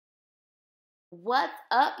What's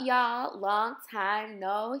up, y'all? Long time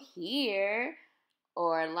no hear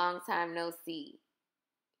or long time no see.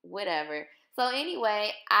 Whatever. So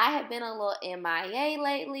anyway, I have been a little MIA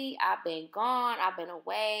lately. I've been gone. I've been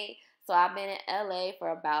away. So I've been in LA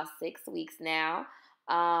for about 6 weeks now.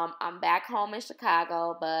 I'm back home in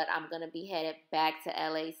Chicago, but I'm gonna be headed back to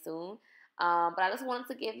LA soon. But I just wanted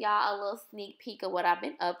to give y'all a little sneak peek of what I've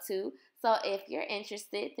been up to. So if you're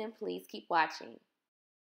interested, then please keep watching.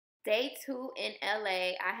 Day 2 in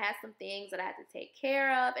LA, I had some things that I had to take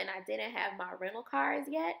care of, and I didn't have my rental cars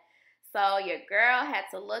yet. So your girl had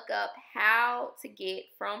to look up how to get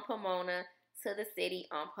from Pomona to the city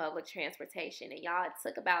on public transportation. And y'all, it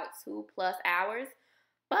took about 2+ hours,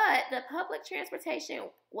 but the public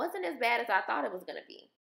transportation wasn't as bad as I thought it was going to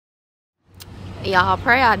be. Y'all,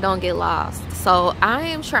 pray I don't get lost. So I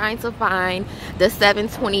am trying to find the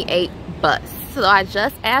 728 bus. So I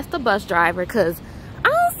just asked the bus driver because I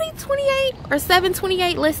don't see 28 or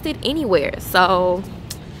 728 listed anywhere. So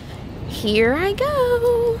here I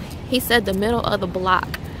go. He said the middle of the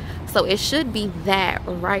block. So it should be that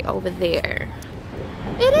right over there.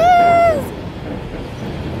 It is!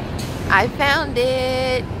 I found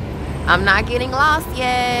it. I'm not getting lost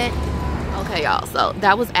yet. Okay, y'all, so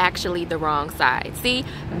that was actually the wrong side. See,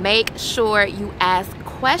 make sure you ask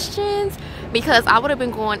questions because I would have been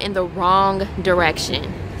going in the wrong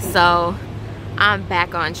direction. So I'm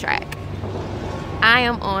back on track. I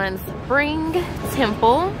am on Spring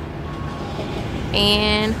Temple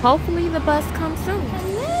and hopefully the bus comes soon.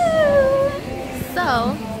 Hello!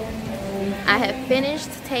 So I have finished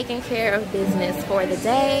taking care of business for the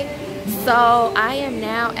day. So I am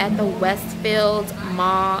now at the Westfield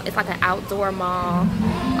mall. It's like an outdoor mall.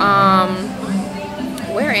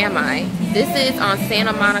 Where am I? This is on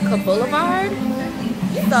Santa Monica Boulevard.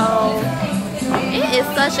 So it is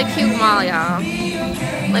such a cute mall, y'all.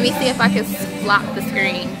 Let me see if I can flop the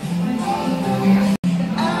screen.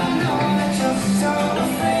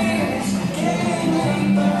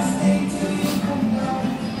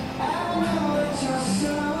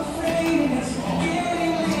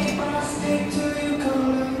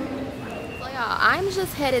 I'm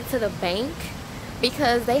just headed to the bank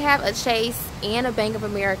because they have a Chase and a Bank of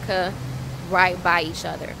America right by each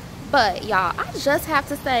other. But y'all, I just have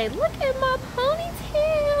to say, look at my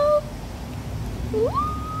ponytail. Woo!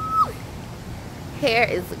 Hair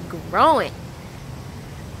is growing.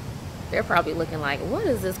 They're probably looking like, what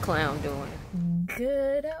is this clown doing?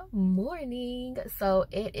 Good morning. So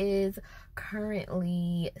it is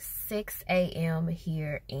currently 6 a.m.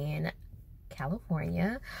 here in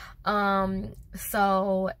California.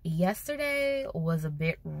 So yesterday was a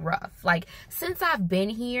bit rough. Like, since I've been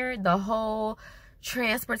here, the whole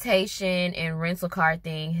transportation and rental car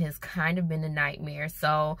thing has kind of been a nightmare.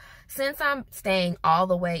 So since I'm staying all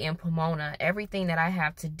the way in Pomona, everything that I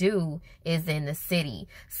have to do is in the city.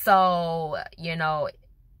 So, you know,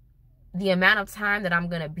 the amount of time that I'm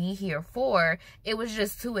gonna be here for, it was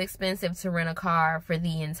just too expensive to rent a car for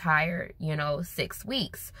the entire, 6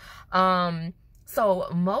 weeks. So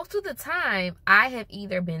most of the time I have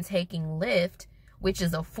either been taking Lyft, which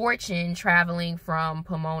is a fortune traveling from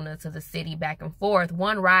Pomona to the city back and forth.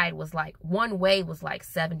 One way was like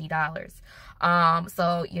 $70.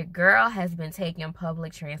 So your girl has been taking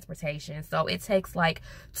public transportation. So it takes like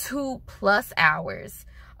 2+ hours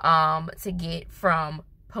to get from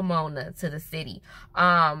Pomona to the city.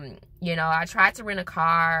 I tried to rent a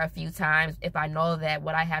car a few times if I know that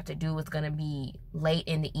what I have to do is going to be late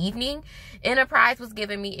in the evening. Enterprise was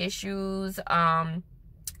giving me issues.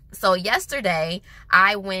 So yesterday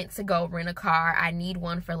I went to go rent a car. I need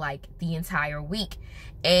one for like the entire week,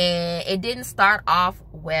 and it didn't start off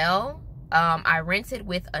well. I rented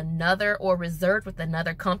with reserved with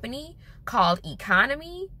another company called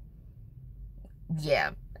Economy. Yeah,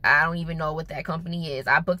 I don't even know what that company is.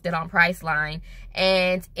 I booked it on Priceline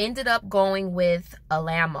and ended up going with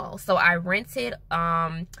Alamo. So I rented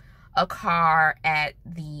a car at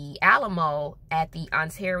the Alamo at the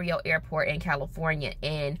Ontario airport in California.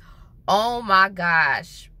 And oh my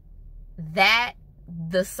gosh,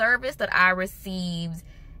 the service that I received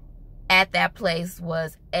at that place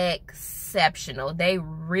was exceptional. They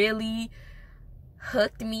really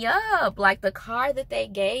hooked me up. Like, the car that they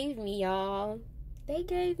gave me, y'all, they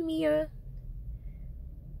gave me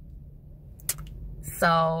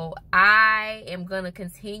so I am going to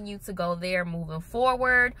continue to go there moving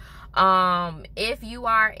forward. If you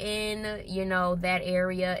are in, that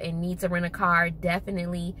area and need to rent a car,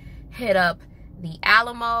 definitely hit up the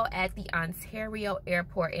Alamo at the Ontario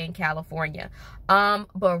airport in California.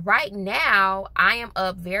 But right now I am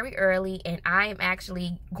up very early and I am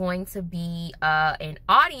actually going to be an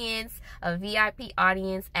audience a VIP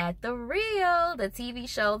audience at The Real, the TV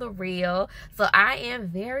show The Real. So I am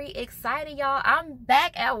very excited, y'all. I'm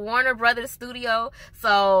back at Warner Brothers Studio.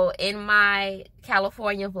 So in my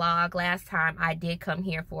California vlog last time, I did come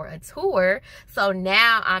here for a tour. So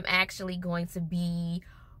now I'm actually going to be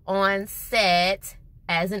on set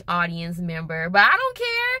as an audience member, but I don't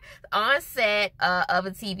care, on set of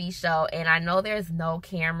a TV show, and I know there's no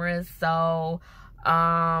cameras, so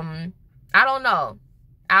I don't know.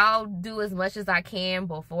 I'll do as much as I can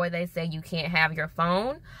before they say you can't have your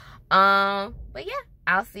phone. But yeah,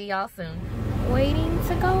 I'll see y'all soon. Waiting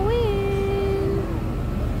to go in.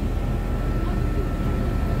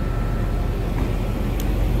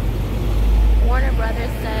 Warner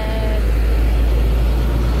Brothers said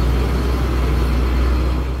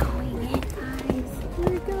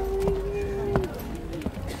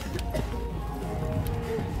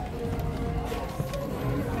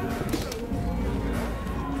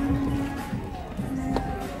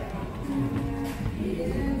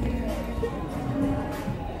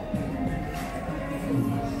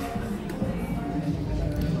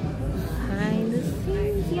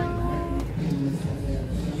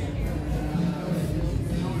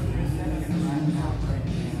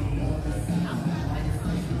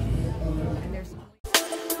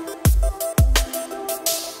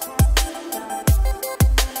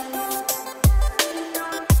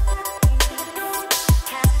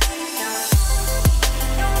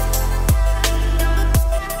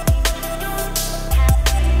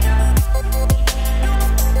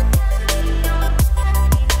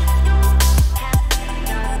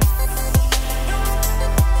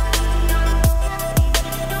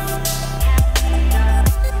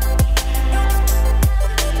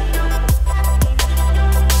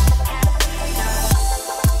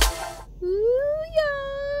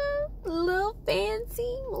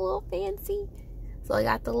fancy. So I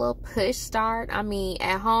got the little push start. I mean,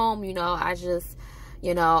 at home, you know, I just,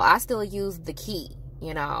 you know, I still use the key,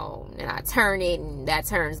 you know, and I turn it and that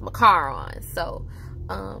turns my car on. So,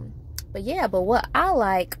 but yeah, but what I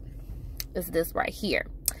like is this right here.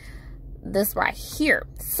 This right here.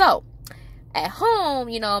 So, at home,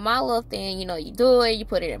 you know, my little thing, you know, you do it, you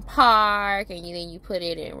put it in park, and then you put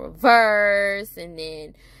it in reverse, and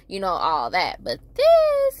then, you know, all that. But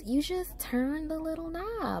this, you just turn the little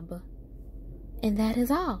knob, and that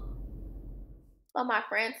is all. So my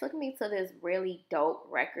friend took me to this really dope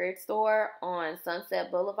record store on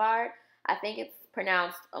Sunset Boulevard. I think it's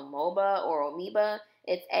pronounced Amoeba or Amoeba.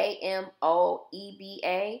 It's A-M-O-E-B-A.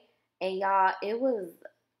 And y'all, it was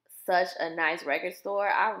such a nice record store.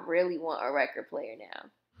 I really want a record player now.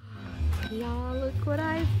 Y'all, look what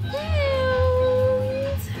I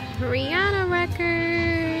found. Rihanna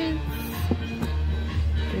records.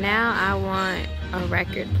 Now I want a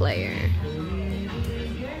record player.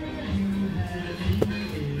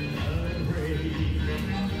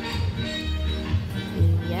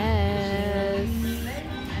 Yes.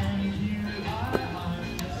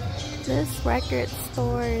 This record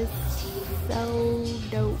store is so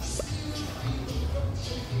dope.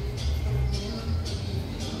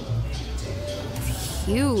 It's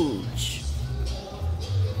huge.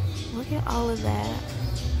 Look at all of that.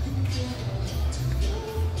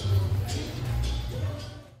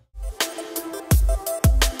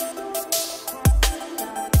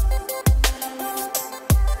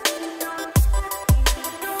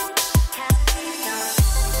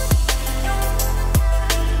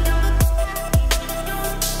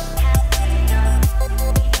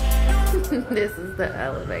 This is the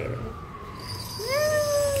elevator.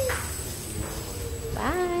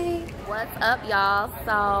 Bye. What's up, y'all?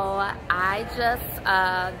 So I just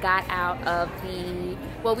got out of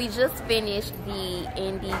we just finished the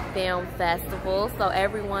Indie Film Festival. So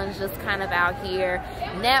everyone's just kind of out here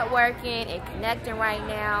networking and connecting right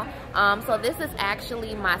now. So this is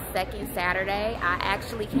actually my second Saturday. I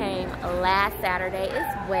actually came last Saturday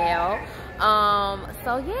as well.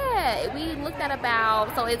 So yeah, we looked at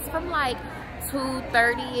about, so it's from like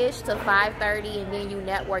 2:30ish to 5:30, and then you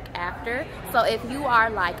network after. So if you are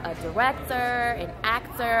like a director, an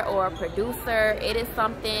actor, or a producer, it is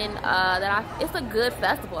something it's a good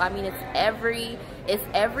festival. I mean, it's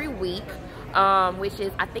every week, which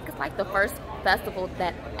is, I think it's like the first festival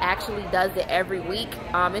that actually does it every week.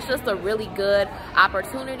 It's just a really good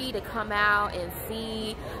opportunity to come out and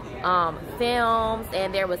see films,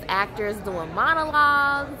 and there was actors doing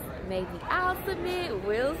monologues. Maybe I'll submit,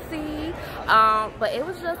 we'll see. But it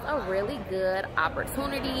was just a really good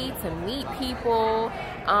opportunity to meet people.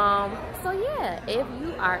 So yeah, if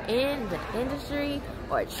you are in the industry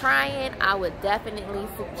or trying, I would definitely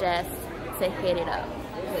suggest to hit it up.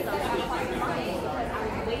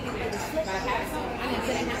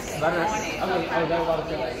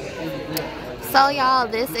 So y'all,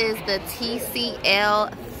 this is the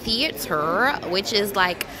TCL Theater, which is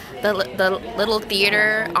like the little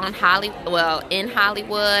theater on in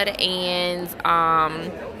Hollywood, and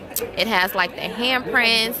it has like the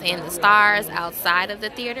handprints and the stars outside of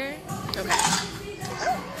the theater. Okay.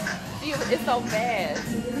 It's so fast.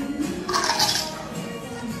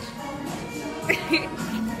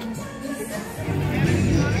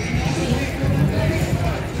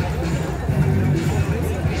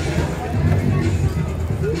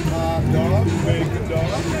 Dog, bacon dog.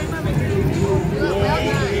 Well done.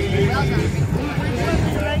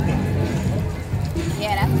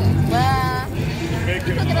 Yeah, that's good. Well, you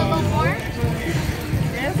cook it a little more?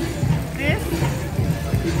 This?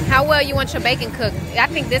 How well you want your bacon cooked? I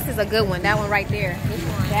think this is a good one. That one right there. This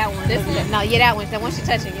one. That one. This one. No, yeah, that one. The one she's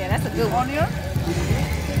touching. Yeah, that's a good one. Onion?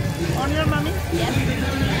 Onion, mommy? Yes.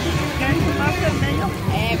 Can you master mayo?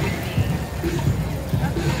 Everything.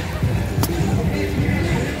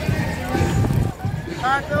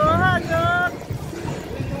 Hot dog.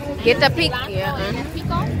 Get the pico. Yeah.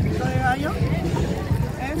 Gallo.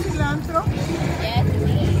 And cilantro. Yes,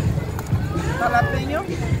 please. Jalapeño.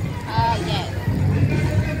 Yes.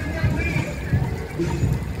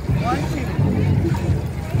 One chili.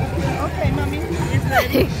 Okay, mommy. It's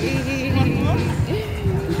ready. One more.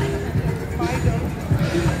 $5.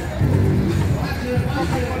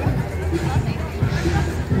 Coca-Cola.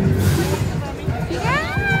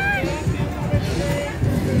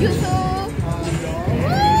 You too.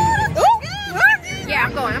 Yeah,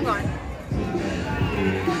 I'm going.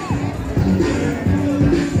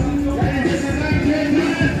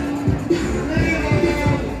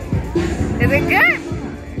 Is it good?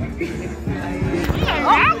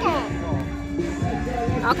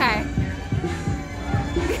 Okay.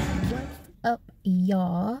 What's up,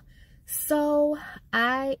 y'all? So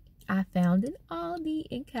I found an Aldi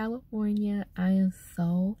in California. I am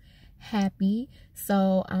so happy.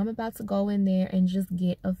 So I'm about to go in there and just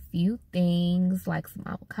get a few things like some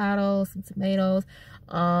avocados, some tomatoes,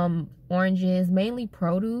 oranges, mainly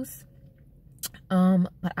produce.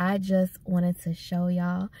 But I just wanted to show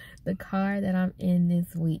y'all the car that I'm in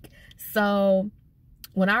this week. So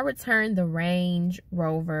when I returned the Range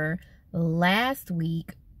Rover last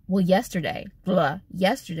week, well, yesterday,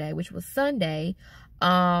 which was Sunday,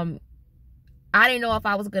 I didn't know if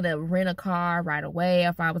I was gonna rent a car right away,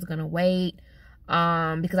 if I was gonna wait,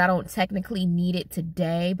 because I don't technically need it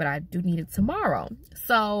today, but I do need it tomorrow.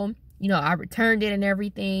 So, you know, I returned it and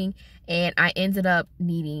everything, and I ended up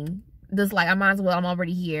needing this. Like, I might as well, I'm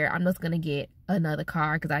already here, I'm just gonna get another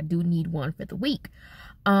car because I do need one for the week.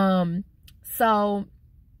 So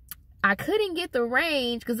I couldn't get the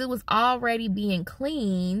Range because it was already being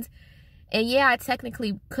cleaned. And yeah, I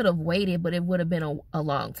technically could have waited, but it would have been a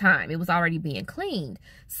long time. It was already being cleaned.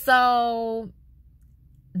 So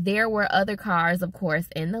there were other cars, of course,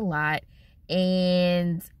 in the lot.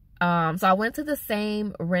 And so I went to the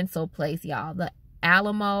same rental place, y'all. The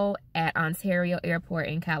Alamo at Ontario Airport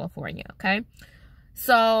in California, okay?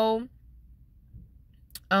 So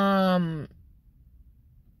I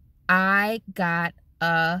got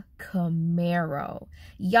a Camaro.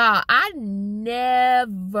 Y'all, I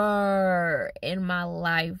never in my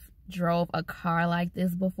life drove a car like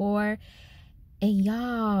this before. And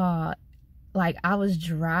y'all, like, I was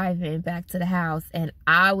driving back to the house and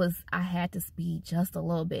I had to speed just a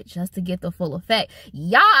little bit just to get the full effect.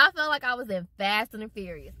 Y'all, I felt like I was in Fast and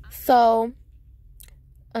Furious. So,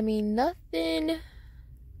 I mean, nothing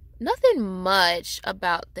much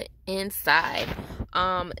about the inside.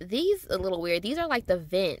 These are a little weird. These are like the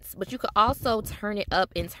vents, but you could also turn it up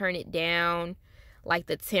and turn it down, like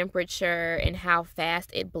the temperature and how fast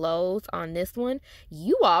it blows on this one.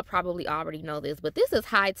 You all probably already know this, but this is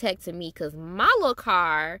high tech to me because my little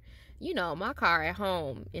car, you know, my car at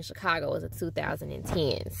home in Chicago is a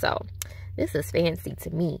 2010. So this is fancy to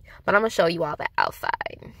me, but I'm gonna show you all the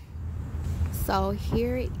outside. So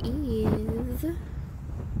here it is.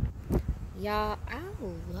 Y'all, I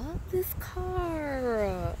love this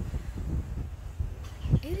car.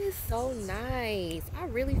 It is so nice. I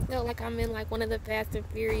really felt like I'm in like one of the Fast and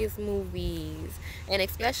Furious movies. And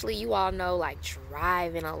especially, you all know, like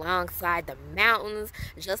driving alongside the mountains,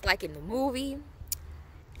 just like in the movie.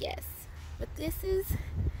 Yes. But this is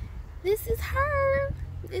her.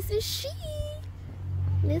 This is she.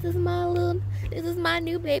 This is my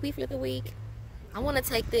new baby for the week. I want to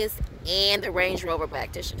take this and the Range Rover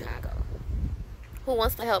back to Chicago. Who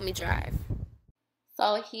wants to help me drive?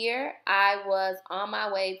 So here I was on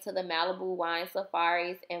my way to the Malibu Wine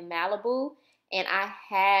Safaris in Malibu, and I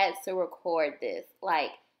had to record this.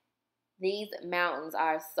 Like, These mountains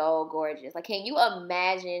are so gorgeous. Like, can you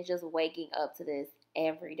imagine just waking up to this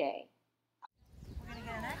every day?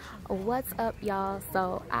 What's up, y'all?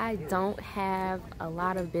 So I don't have a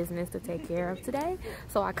lot of business to take care of today,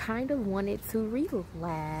 so I kind of wanted to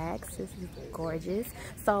relax. This is gorgeous.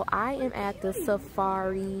 So I am at the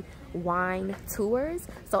Safari Wine Tours.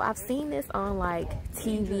 So I've seen this on like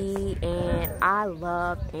TV, and I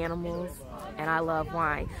love animals and I love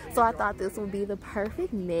wine, so I thought this would be the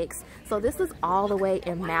perfect mix. So this is all the way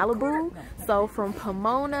in Malibu. So from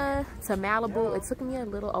Pomona to Malibu, it took me a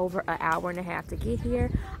little over an hour and a half to get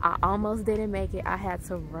here. I almost didn't make it. I had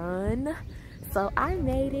to run, so I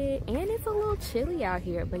made it, and it's a little chilly out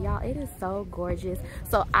here, but y'all, it is so gorgeous.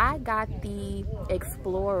 So I got the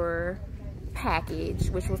Explorer package,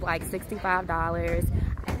 which was like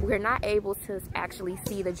 $65. We're not able to actually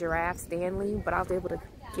see the giraffe Stanley, but I was able to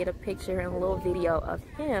get a picture and a little video of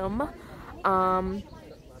him.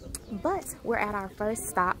 But we're at our first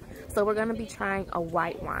stop, so we're gonna be trying a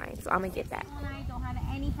white wine, so I'm gonna get that. I don't have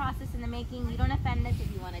any process in the making. You don't offend us if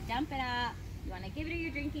you want to dump it up, you want to give it to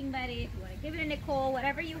your drinking buddy, if you want to give it to Nicole,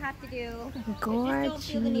 whatever you have to do. Gorgeous. Just don't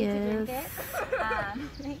feel the need to drink it.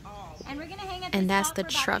 And we're gonna hang at and that's top the for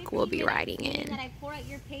about truck we'll 15 be minutes, riding in. That I pour at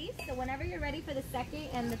your pace. So whenever you're ready for the second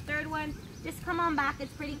and the third one, just come on back.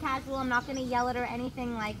 It's pretty casual. I'm not gonna yell it or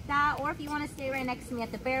anything like that. Or if you want to stay right next to me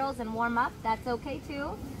at the barrels and warm up, that's okay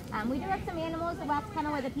too. We do have some animals, so that's kind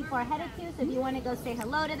of where the people are headed to. So if you want to go say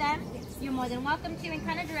hello to them, you're more than welcome to. And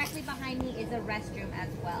kind of directly behind me is a restroom as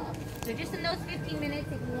well. So just in those 15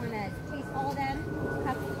 minutes, if you want to taste all of them,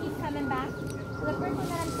 keep coming back. So the first one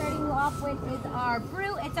that I'm starting you off with is our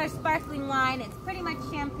brew. It's our sparkling wine. It's pretty much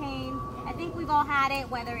champagne. I think we've all had it,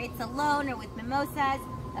 whether it's alone or with mimosas.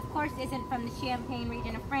 Of course, isn't from the Champagne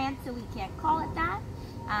region of France, so we can't call it that.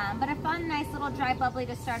 But a fun, nice little dry bubbly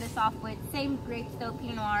to start us off with. Same grapes though,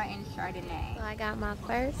 Pinot Noir and Chardonnay. So I got my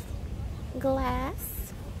first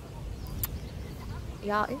glass.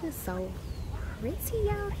 Y'all, it is so pretty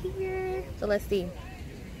out here. So let's see.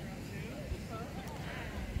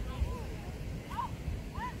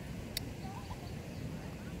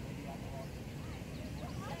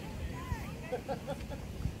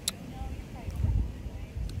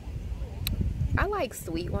 I like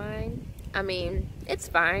sweet wine. I mean, it's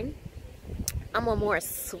fine. I'm a more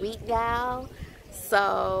sweet gal,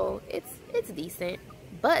 so it's decent.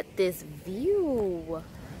 But this view,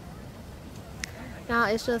 now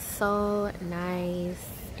it's just so nice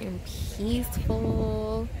and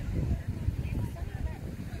peaceful.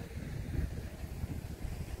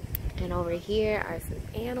 And over here are some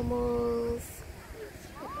animals.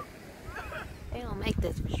 They don't make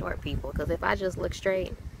this for short people, because if I just look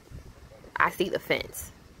straight, I see the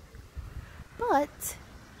fence. But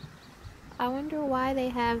I wonder why they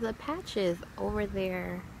have the patches over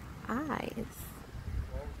their eyes.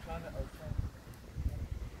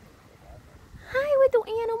 Hi, little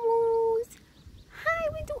animals. Hi,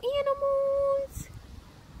 little animals.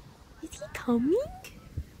 Is he coming?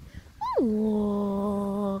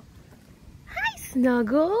 Oh. Hi,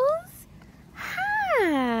 Snuggles.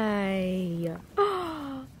 Hi.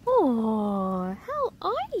 Oh, how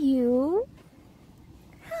are you?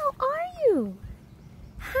 How are you?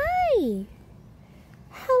 Hi.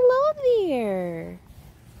 Hello there.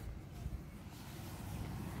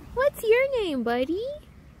 What's your name, buddy?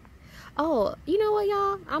 Oh, you know what,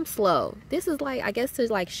 y'all? I'm slow. This is like, I guess,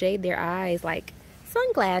 to like shade their eyes, like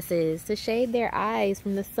sunglasses to shade their eyes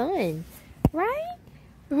from the sun. Right?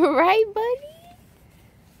 Right, buddy?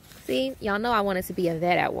 See, y'all know I wanted to be a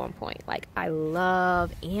vet at one point. Like, I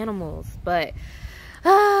love animals, but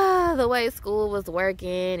the way school was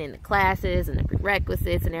working and the classes and the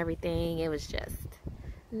prerequisites and everything, it was just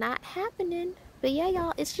not happening. But yeah,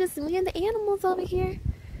 y'all, it's just me and the animals over here.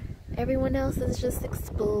 Everyone else is just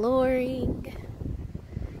exploring.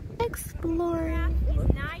 Exploring. He's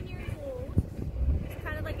 9 years old. He's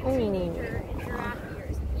kind of like a teenager in giraffe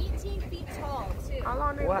years. 18 feet tall, too. How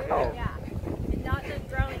long are you? Wow. Yeah. And not just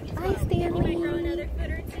growing as Hi, well. Stanley. He might grow another foot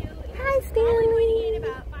or two. Hi, Probably going to Stanley. gain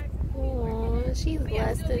about 5 Aw, she's But yeah,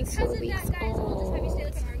 less so than because 2 of weeks that, guys, we'll just have you stay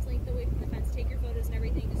old. like an arm's length away from the fence, take your photos and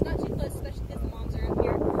everything. Just not too close, especially because the moms are up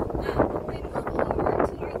here. When we move over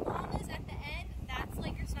to your llamas at the end, that's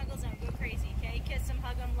like your snuggle zone. Go crazy, okay? Kiss them,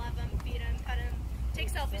 hug them, love them, feed them, pet them, take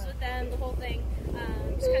selfies with them, the whole thing.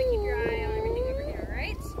 Just kind of keep your eye on everything over here,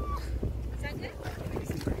 alright? Sound good?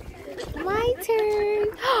 My turn.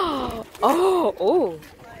 Oh.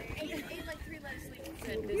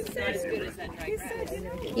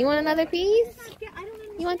 You want another piece?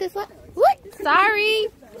 You want this one? What? Sorry.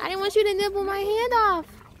 I didn't want you to nibble my hand off.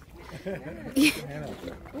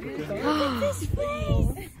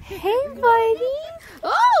 Hey, buddy.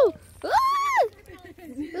 Oh!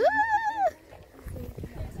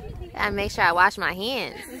 I make sure I wash my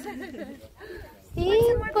hands.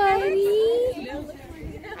 Hey, buddy.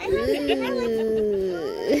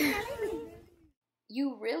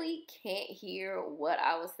 You really can't hear what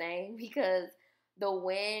I was saying because the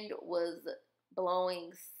wind was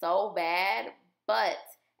blowing so bad. But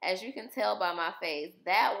as you can tell by my face,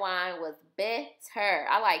 that wine was better.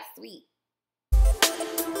 I like sweet.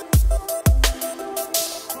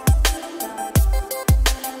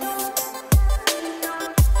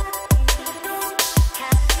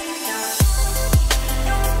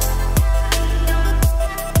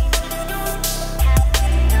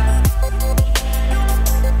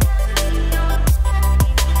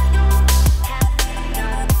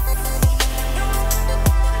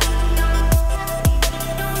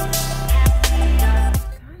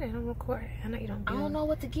 I don't know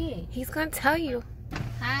what to get. He's gonna tell you.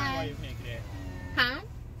 Hi. How are you today? Huh?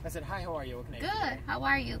 I said, hi, how are you? What can I do? Good. How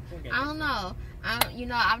are you? I don't know. You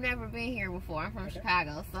know, I've never been here before. I'm from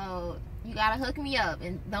Chicago, so you gotta hook me up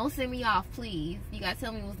and don't send me off, please. You gotta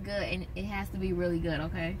tell me what's good, and it has to be really good,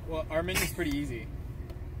 okay? Well, our menu's pretty easy.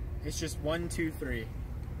 It's just 1, 2, 3.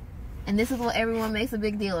 And this is what everyone makes a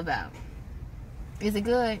big deal about. Is it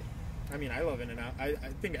good? I mean, I love In-N-Out. I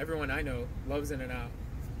think everyone I know loves In-N-Out.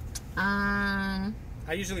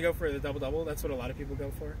 I usually go for the double-double. That's what a lot of people go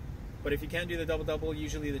for. But if you can't do the double-double,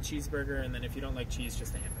 usually the cheeseburger, and then if you don't like cheese,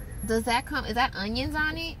 just a hamburger. Does that come, is that onions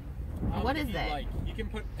on it? What is that? Like, you can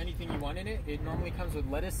put anything you want in it. It normally comes with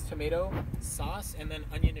lettuce, tomato, sauce, and then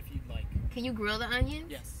onion if you'd like. Can you grill the onions?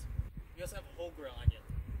 Yes. You also have a whole grill onion.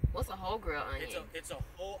 What's a whole grill onion? It's a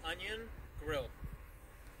whole onion grilled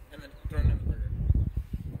and then thrown in the burger.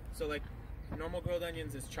 So like normal grilled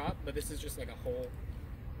onions is chopped, but this is just like a whole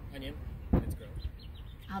onion. It's grilled.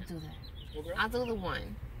 I'll do that. Whole grill? I'll do the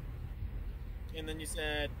one. And then you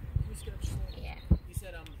said, Yeah. You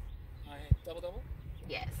said double?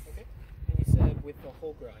 Yes. Okay. And you said with the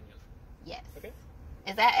whole grill onion. Yes. Okay.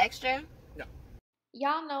 Is that extra? No.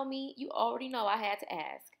 Y'all know me. You already know I had to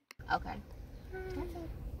ask. Okay.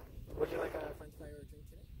 Would you like a French fry or a drink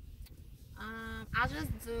today? I'll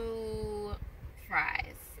just do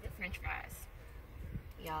fries. French fries.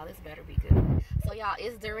 Y'all, this better be good. So y'all,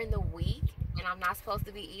 it's during the week and I'm not supposed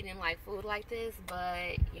to be eating like food like this,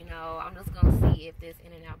 but you know, I'm just gonna see if this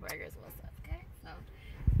In-N-Out burger is what's up, okay? So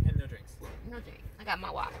and no drinks. No drink. I got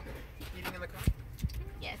my water. Eating in the car?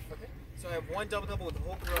 Yes. Okay. So I have one double with a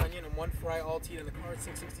whole grill onion and one fry all tea in the car at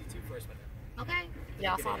 $6.62 first minute. Okay.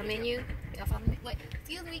 Y'all saw the menu? Y'all saw the menu? Wait,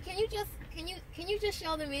 excuse me, can you just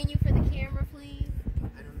show the menu for the camera, please?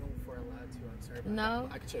 I don't know if we're allowed to, I'm sorry. No?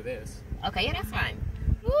 I can show this. Okay, yeah, that's fine.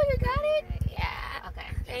 Ooh, you got it? Yeah. Okay.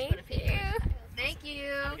 Thank you. Thank you.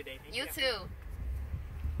 Have a good day. Thank You too.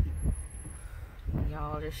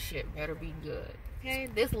 Y'all, this shit better be good. Okay,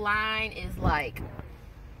 this line is like,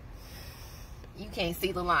 you can't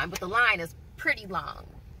see the line, but the line is pretty long.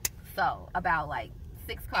 So, about like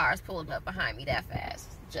 6 cars pulled up behind me that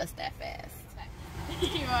fast. Just that fast.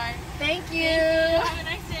 You are. Thank you. Have a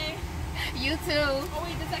nice day. You too. Oh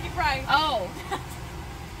wait, the second fry. Oh.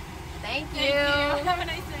 Thank you. Have a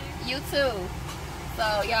nice day. You too. So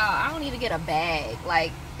y'all, I don't even get a bag.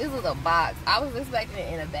 Like, this is a box. I was expecting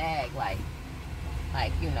it in a bag, like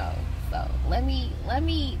you know. So let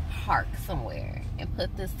me park somewhere and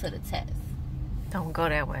put this to the test. Don't go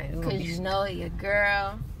that way. Cause you know your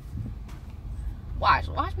girl. Watch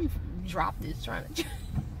me drop this trying to.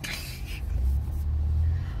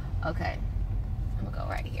 Okay, I'm gonna go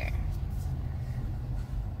right here.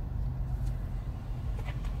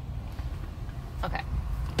 Okay.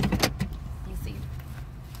 You see?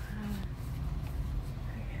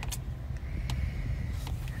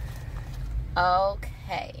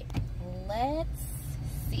 Okay. Let's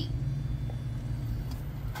see.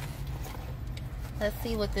 Let's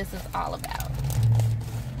see what this is all about.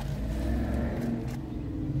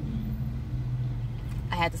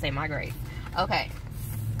 I had to say my grace. Okay.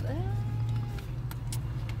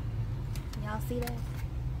 Y'all see that?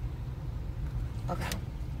 Okay.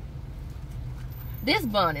 This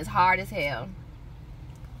bun is hard as hell.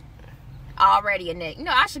 Already a neck.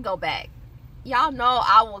 No, I should go back. Y'all know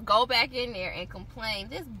I will go back in there and complain.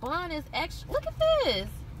 This bun is extra. Look at this.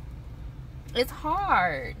 It's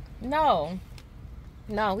hard. No,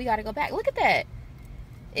 we gotta go back. Look at that.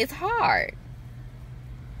 It's hard.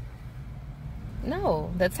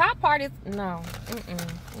 No, the top part is no.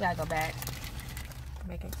 We gotta go back. I'm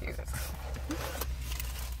making confused.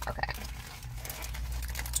 Okay.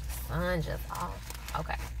 Sun just off.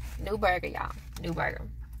 Okay. New burger, y'all. New burger.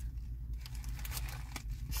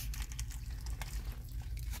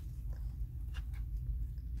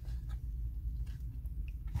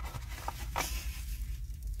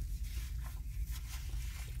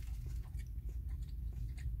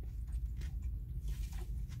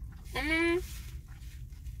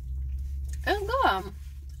 It's good.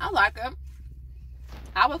 I like it.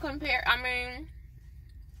 I would compare, I mean,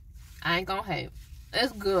 I ain't gonna hate.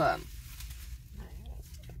 It's good.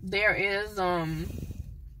 There is, I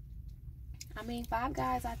mean, Five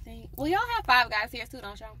Guys, I think. Well, y'all have Five Guys here too,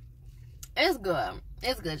 don't y'all? It's good.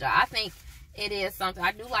 It's good, y'all. I think it is something.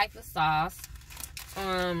 I do like the sauce.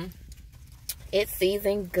 It's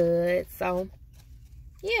seasoned good. So,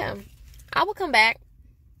 yeah. I would come back.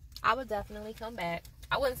 I would definitely come back.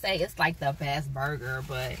 I wouldn't say it's like the best burger,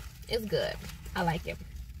 but it's good. I like it.